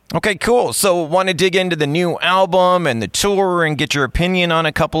Okay, cool. So want to dig into the new album and the tour and get your opinion on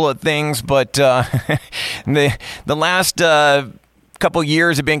a couple of things, but the last couple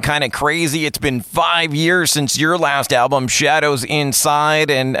years have been kind of crazy. It's been 5 years since your last album, Shadows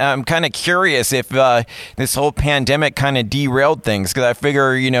Inside, and I'm kind of curious if this whole pandemic kind of derailed things, because I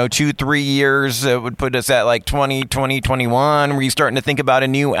figure, 2-3 years would put us at like 2021. Were you starting to think about a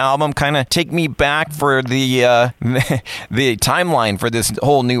new album? Kind of take me back for the the timeline for this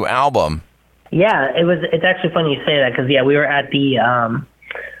whole new album. Yeah, it's actually funny you say that, because we were at the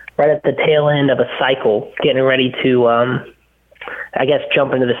right at the tail end of a cycle, getting ready to I guess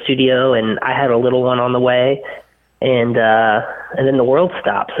jump into the studio, and I had a little one on the way, and then the world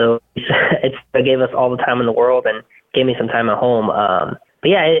stopped. So it gave us all the time in the world and gave me some time at home. But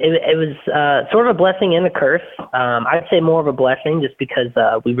yeah, it was sort of a blessing and a curse. I'd say more of a blessing, just because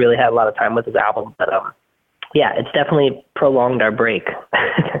we really had a lot of time with this album. But yeah, it's definitely prolonged our break.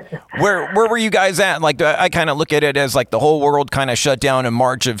 Where were you guys at? Like, I kind of look at it as like the whole world kind of shut down in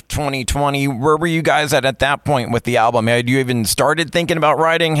March of 2020. Where were you guys at that point with the album? Had you even started thinking about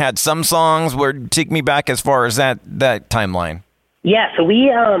writing? Had some songs? Take me back as far as that timeline. Yeah, so we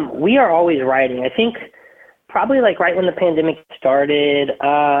are always writing. I think probably like right when the pandemic started,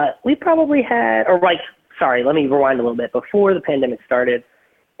 we probably had, let me rewind a little bit. Before the pandemic started,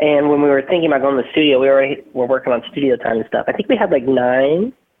 and when we were thinking about going to the studio, we already were working on studio time and stuff. I think we had like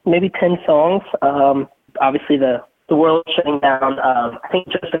 9, maybe 10 songs. Obviously, the world shutting down. I think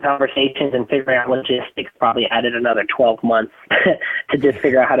just the conversations and figuring out logistics probably added another 12 months to just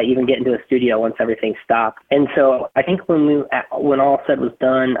figure out how to even get into a studio once everything stopped. And so I think when all said was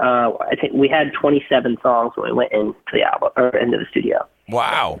done, I think we had 27 songs when we went into the album or into the studio.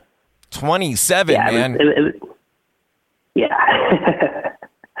 Wow, 27, man. Yeah.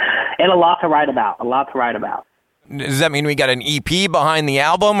 And a lot to write about. Does that mean we got an EP behind the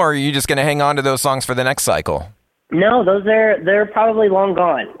album, or are you just going to hang on to those songs for the next cycle? No, they're probably long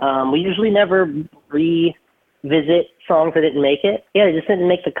gone. We usually never revisit songs that didn't make it. Yeah, they just didn't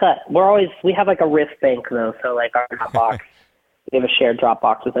make the cut. We have like a riff bank though, so like our Dropbox, we have a shared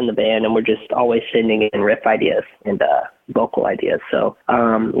Dropbox within the band, and we're just always sending in riff ideas and vocal ideas. So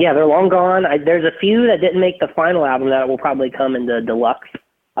yeah, they're long gone. There's a few that didn't make the final album that will probably come in the deluxe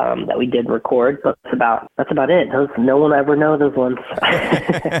that we did record, but that's about it. No one ever know those ones.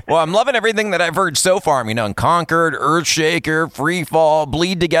 Well, I'm loving everything that I've heard so far. Unconquered, Earthshaker, Freefall,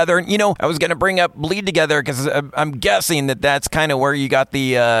 Bleed Together. I was going to bring up Bleed Together because I'm guessing that's kind of where you got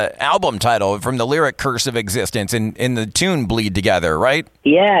the album title from, the lyric Curse of Existence in the tune Bleed Together, right?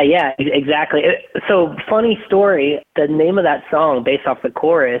 Yeah, exactly. So, funny story, the name of that song based off the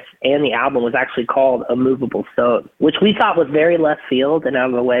chorus and the album was actually called A Movable Stone, which we thought was very left field and out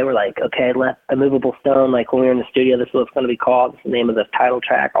of the way. We're like, okay, A Movable Stone, like when we were in the studio, this is what it's going to be called. It's the name of the title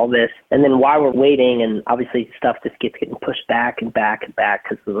track, all this. And then while we're waiting, and obviously stuff just keeps getting pushed back and back and back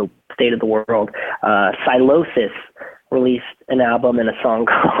because of the state of the world, Silosis released an album and a song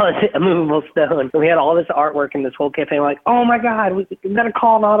called A Movable Stone. And we had all this artwork in this whole campaign. We're like, oh my God, we've got to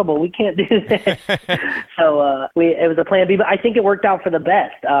call an audible. We can't do this. So it was a plan B, but I think it worked out for the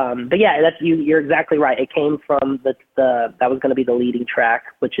best. But yeah, you're exactly right. It came from that was going to be the leading track,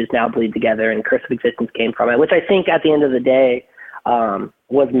 which is now Bleed Together, and Curse of Existence came from it, which I think at the end of the day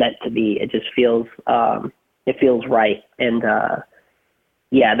was meant to be. It just feels right. And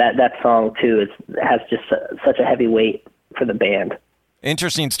yeah, that song too has just such a heavy weight for the band.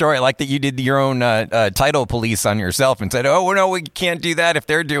 Interesting story. I like that you did your own title police on yourself and said, oh, no, we can't do that if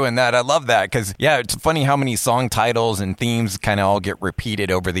they're doing that. I love that because, yeah, it's funny how many song titles and themes kind of all get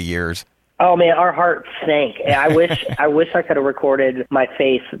repeated over the years. Oh, man, our hearts sank. I wish I could have recorded my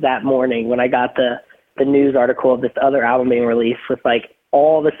face that morning when I got the news article of this other album being released with, like,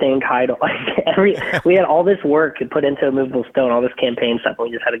 all the same title. We had all this work put into A Movable Stone, all this campaign stuff, and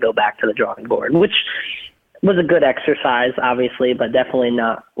we just had to go back to the drawing board, which was a good exercise, obviously, but definitely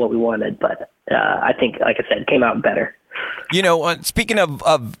not what we wanted. But I think, like I said, it came out better. Speaking of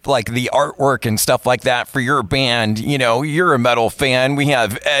like the artwork and stuff like that for your band, you're a metal fan. We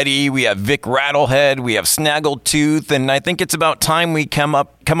have Eddie, we have Vic Rattlehead, we have Snaggletooth, and I think it's about time we come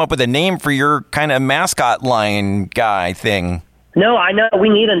up with a name for your kind of mascot lion guy thing. No, I know we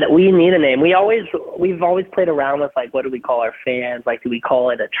need a name. We've always played around with like, what do we call our fans? Like, do we call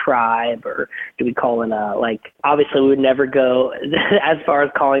it a tribe, or do we call it obviously we would never go as far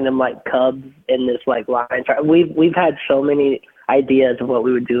as calling them like cubs in this like lion tribe. We've had so many ideas of what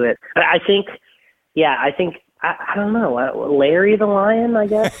we would do it. But I think I don't know, Larry the Lion, I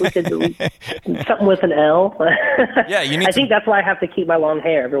guess we could do something with an L. Yeah, you need. I think that's why I have to keep my long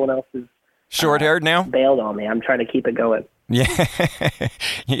hair. Everyone else is short-haired now. Bailed on me. I'm trying to keep it going. Yeah,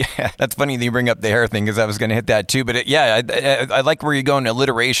 yeah. That's funny that you bring up the hair thing because I was going to hit that too. But I like where you're going.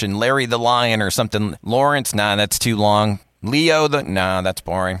 Alliteration, Larry the Lion or something. Lawrence, nah, that's too long. Leo, nah, that's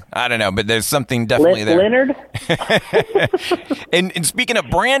boring. I don't know, but there's something definitely there. Leonard? And speaking of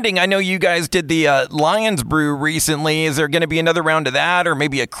branding, I know you guys did the Lions Brew recently. Is there going to be another round of that or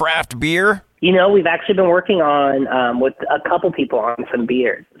maybe a craft beer? You know, we've actually been working on with a couple people on some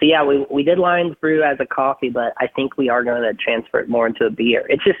beers. So yeah, we did Lions Brew as a coffee, but I think we are going to transfer it more into a beer.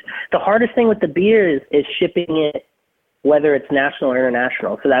 It's just the hardest thing with the beer is shipping it, whether it's national or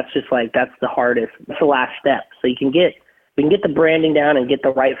international. So that's the hardest. It's the last step. So we can get the branding down and get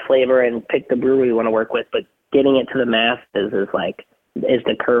the right flavor and pick the brewery we want to work with, but getting it to the masses is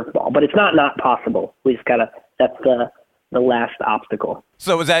the curveball. But it's not possible. We just gotta. That's the last obstacle.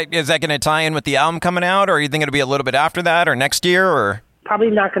 So is that going to tie in with the album coming out, or are you thinking it'll be a little bit after that, or next year, or?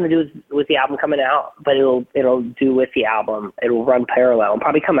 Probably not going to do with the album coming out, but it'll do with the album. It'll run parallel and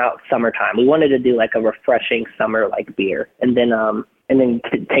probably come out summertime. We wanted to do like a refreshing summer like beer, and then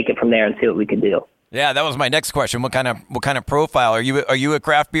take it from there and see what we could do. Yeah, that was my next question. What kind of profile are you a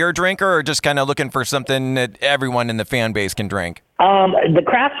craft beer drinker, or just kind of looking for something that everyone in the fan base can drink? The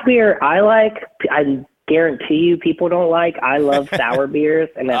craft beer I like, I guarantee you people don't like. I love sour beers,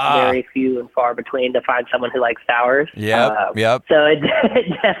 and that's very few and far between to find someone who likes sours. Yep. So it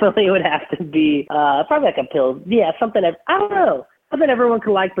definitely would have to be probably like a pill. Yeah, something I don't know. Something everyone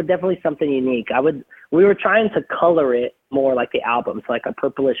could like, but definitely something unique. We were trying to color it more like the album, so like a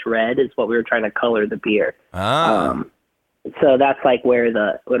purplish red is what we were trying to color the beer. So that's like where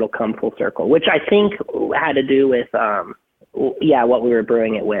it'll come full circle, which I think had to do with what we were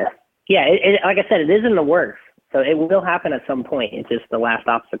brewing it with. Yeah, like I said, it is in the works, so it will happen at some point. It's just the last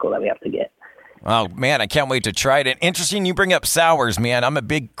obstacle that we have to get. Oh, man, I can't wait to try it. Interesting you bring up sours, man. I'm a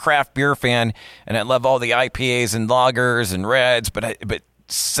big craft beer fan, and I love all the IPAs and lagers and reds, but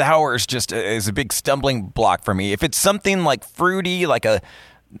sours just is a big stumbling block for me. If it's something like fruity, like a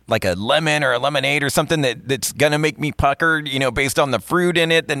lemon or a lemonade or something that's going to make me puckered, based on the fruit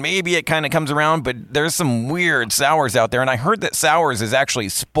in it, then maybe it kind of comes around. But there's some weird sours out there, and I heard that sours is actually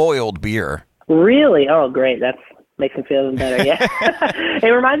spoiled beer. Really? Oh, great. That makes me feel even better. Yeah. It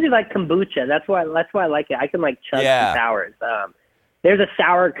reminds me of like kombucha. That's why I like it. I can like chug some sours. There's a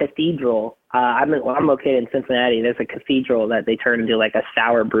sour cathedral. I'm located in Cincinnati. There's a cathedral that they turn into like a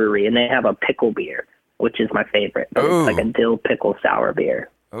sour brewery, and they have a pickle beer, which is my favorite. It's like a dill pickle sour beer.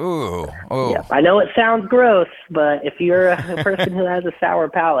 Ooh. Yeah. I know it sounds gross, but if you're a person who has a sour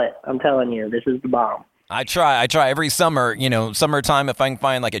palate, I'm telling you, this is the bomb. I try every summer, summertime, if I can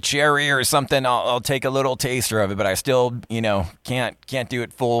find like a cherry or something, I'll take a little taster of it, but I still, can't do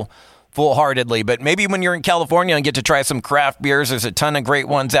it full-heartedly. But maybe when you're in California and get to try some craft beers, there's a ton of great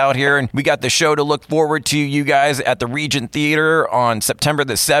ones out here. And we got the show to look forward to, you guys, at the Regent Theater on September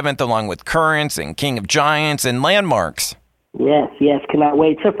the 7th, along with Currents and King of Giants and Landmarks. Yes, cannot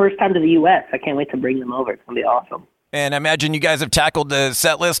wait. It's the first time to the U.S. I can't wait to bring them over. It's going to be awesome. And I imagine you guys have tackled the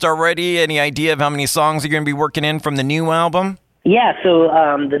set list already. Any idea of how many songs you're going to be working in from the new album? Yeah, so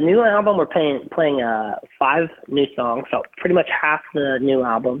the new album, we're playing 5 new songs, so pretty much half the new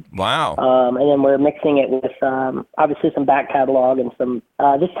album. Wow. And then we're mixing it with obviously some back catalog and some.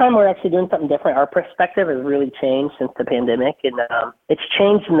 This time we're actually doing something different. Our perspective has really changed since the pandemic, and it's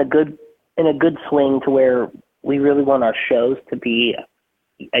changed in a good swing to where we really want our shows to be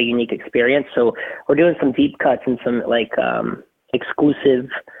a unique experience. So we're doing some deep cuts and some like exclusive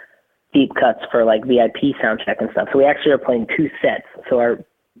deep cuts for like VIP sound check and stuff. So we actually are playing 2 sets. So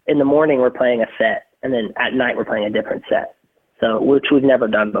in the morning we're playing a set, and then at night we're playing a different set. So which we've never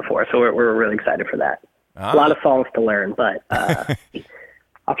done before. So we're really excited for that. A lot of songs to learn, but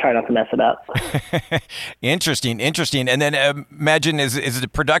I'll try not to mess it up. Interesting. And then imagine is the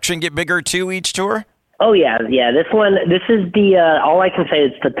production get bigger too each tour? Oh, yeah. This is all I can say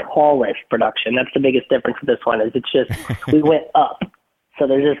is the tallest production. That's the biggest difference with this one is it's just, we went up. So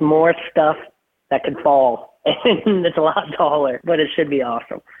there's just more stuff that could fall, and it's a lot taller, but it should be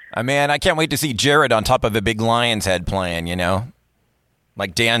awesome. Man, I can't wait to see Jared on top of a big lion's head playing,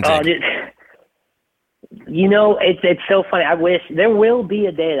 like Danzig. It's so funny. I wish there will be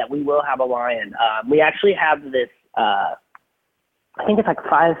a day that we will have a lion. We actually have this, I think it's like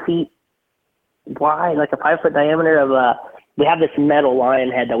 5 feet wide, like a 5-foot diameter of we have this metal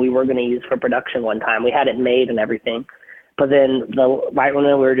lion head that we were going to use for production one time. We had it made and everything, but then right when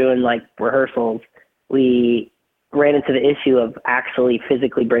we were doing like rehearsals, we ran into the issue of actually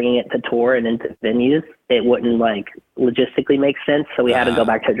physically bringing it to tour and into venues. It wouldn't like logistically make sense, so we had to go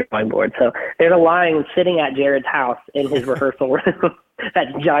back to the drawing board. So there's a lion sitting at Jared's house in his rehearsal room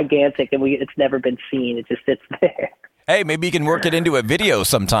that's gigantic, and it's never been seen. It just sits there. Hey, maybe you can work it into a video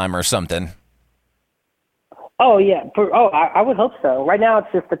sometime or something. Oh, yeah. I would hope so. Right now, it's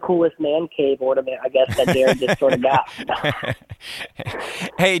just the coolest man cave ornament, I guess, that Jared just sort of got.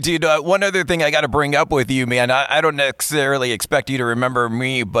 Hey, dude, one other thing I got to bring up with you, man. I don't necessarily expect you to remember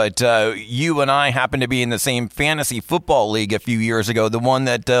me, but you and I happened to be in the same fantasy football league a few years ago, the one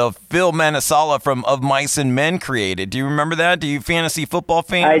that Phil Manasala from Of Mice and Men created. Do you remember that? Do you fantasy football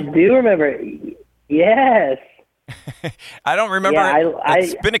fan? I do remember. Yes. I don't remember. Yeah,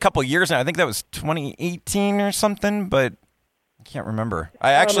 it's been a couple years now. I think that was 2018 or something, but I can't remember.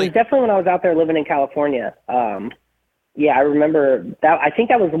 It was definitely when I was out there living in California. Yeah, I remember that. I think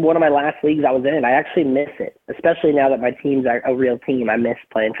that was one of my last leagues I was in. I actually miss it, especially now that my team's a real team. I miss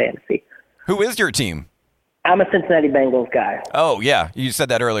playing fantasy. Who is your team? I'm a Cincinnati Bengals guy. Oh, yeah. You said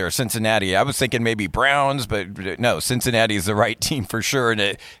that earlier, Cincinnati. I was thinking maybe Browns, but no, Cincinnati is the right team for sure. And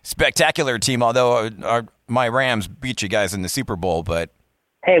a spectacular team, although my Rams beat you guys in the Super Bowl. But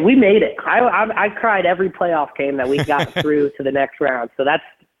hey, we made it. I cried every playoff game that we got through to the next round. So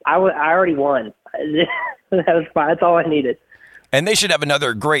I already won. That was fine. That's all I needed. And they should have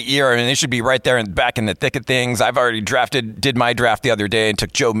another great year. I mean, they should be right there and back in the thick of things. I've already did my draft the other day and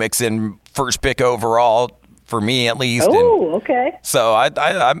took Joe Mixon first pick overall. For me, at least. Oh, okay. So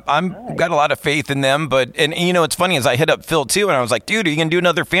I'm got a lot of faith in them. But it's funny as I hit up Phil too, and I was like, dude, are you gonna do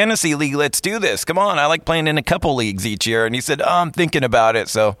another fantasy league? Let's do this. Come on, I like playing in a couple leagues each year. And he said, I'm thinking about it.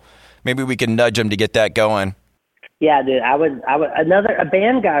 So maybe we can nudge him to get that going. Yeah, dude. I would. A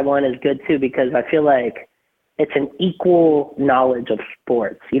band guy one is good too because I feel like it's an equal knowledge of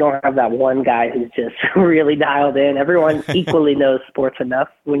sports. You don't have that one guy who's just really dialed in. Everyone equally knows sports enough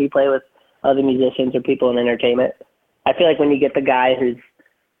when you play with other musicians or people in entertainment. I feel like when you get the guy who's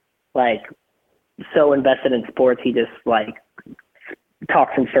like so invested in sports, he just like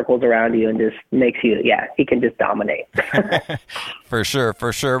talks in circles around you and just makes you, he can just dominate. For sure.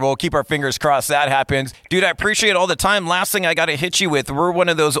 We'll keep our fingers crossed that happens. Dude, I appreciate all the time. Last thing I got to hit you with, we're one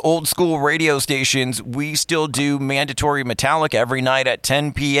of those old school radio stations. We still do mandatory Metallica every night at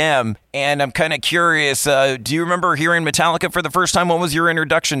 10 p.m. And I'm kind of curious, do you remember hearing Metallica for the first time? What was your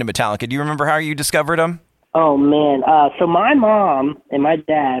introduction to Metallica? Do you remember how you discovered them? Oh, man. So my mom and my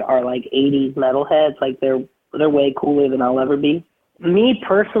dad are like 80s metalheads. Like they're way cooler than I'll ever be. Me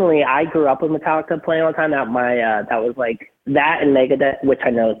personally, I grew up with Metallica playing all the time. That was like that and Megadeth, which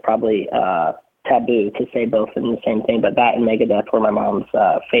I know is probably taboo to say both in the same thing, but that and Megadeth were my mom's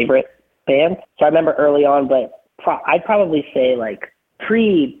favorite bands. So I remember early on, but I'd probably say like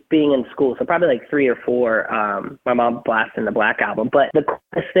pre-being in school, so probably like 3 or 4, my mom blasting the Black Album. But the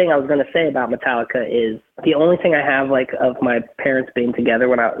coolest thing I was going to say about Metallica is the only thing I have like of my parents being together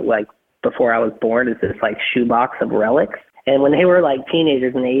when I like before I was born is this like shoebox of relics. And when they were like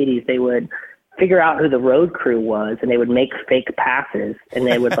teenagers in the 80s, they would figure out who the road crew was and they would make fake passes and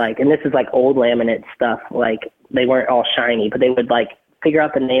they would like, and this is like old laminate stuff, like they weren't all shiny, but they would like figure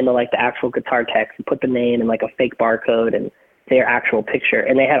out the name of like the actual guitar text and put the name and like a fake barcode and their actual picture.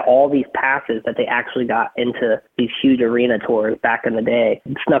 And they had all these passes that they actually got into these huge arena tours back in the day,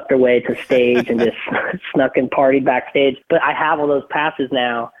 snuck their way to stage and just snuck and partied backstage. But I have all those passes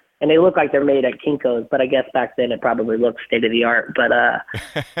now. And they look like they're made at Kinko's, but I guess back then it probably looked state of the art. But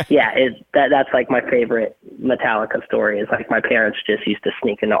that's like my favorite Metallica story. Is like my parents just used to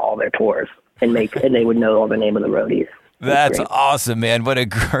sneak into all their tours and they would know all the name of the roadies. That's awesome, man. What a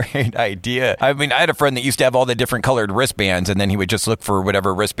great idea. I mean, I had a friend that used to have all the different colored wristbands, and then he would just look for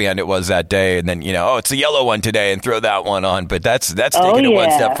whatever wristband it was that day, and then, it's a yellow one today, and throw that one on. But that's taking it one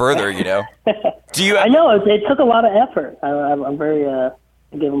step further, Do you? I know. It took a lot of effort. I'm very...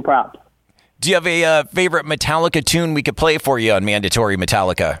 give them props. Do you have a favorite Metallica tune we could play for you on Mandatory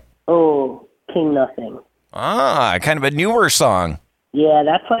Metallica? Oh, King Nothing. Kind of a newer song. Yeah,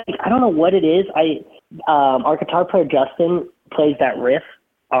 that's like, I don't know what it is. Our guitar player Justin plays that riff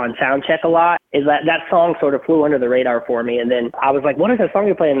on Soundcheck a lot. Is that song sort of flew under the radar for me, and then I was like, what is that song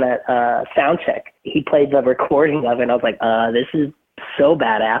you're playing that Soundcheck? He played the recording of it, and I was like, this is so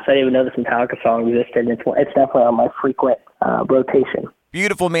badass. I didn't even know this Metallica song existed, and it's definitely on my frequent rotation.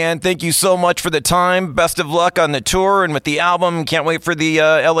 Beautiful, man. Thank you so much for the time. Best of luck on the tour and with the album. Can't wait for the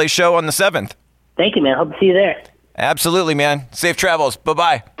LA show on the 7th. Thank you, man. Hope to see you there. Absolutely, man. Safe travels.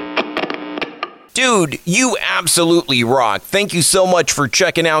 Bye-bye. Dude, you absolutely rock. Thank you so much for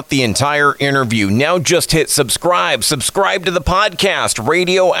checking out the entire interview. Now just hit subscribe. Subscribe to the podcast,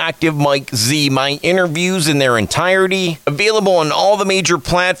 Radioactive Mike Z. My interviews in their entirety, available on all the major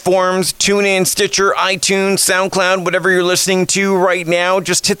platforms, TuneIn, Stitcher, iTunes, SoundCloud, whatever you're listening to right now.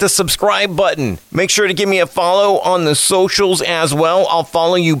 Just hit the subscribe button. Make sure to give me a follow on the socials as well. I'll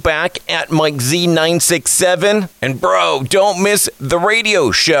follow you back at MikeZ967. And bro, don't miss the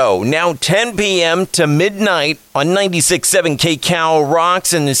radio show. Now 10 p.m. to midnight on 96.7 KCal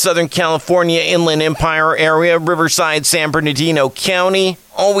Rocks in the Southern California Inland Empire area, Riverside, San Bernardino County.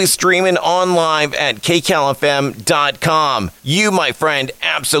 Always streaming on live at kcalfm.com. You, my friend,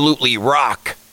 absolutely rock.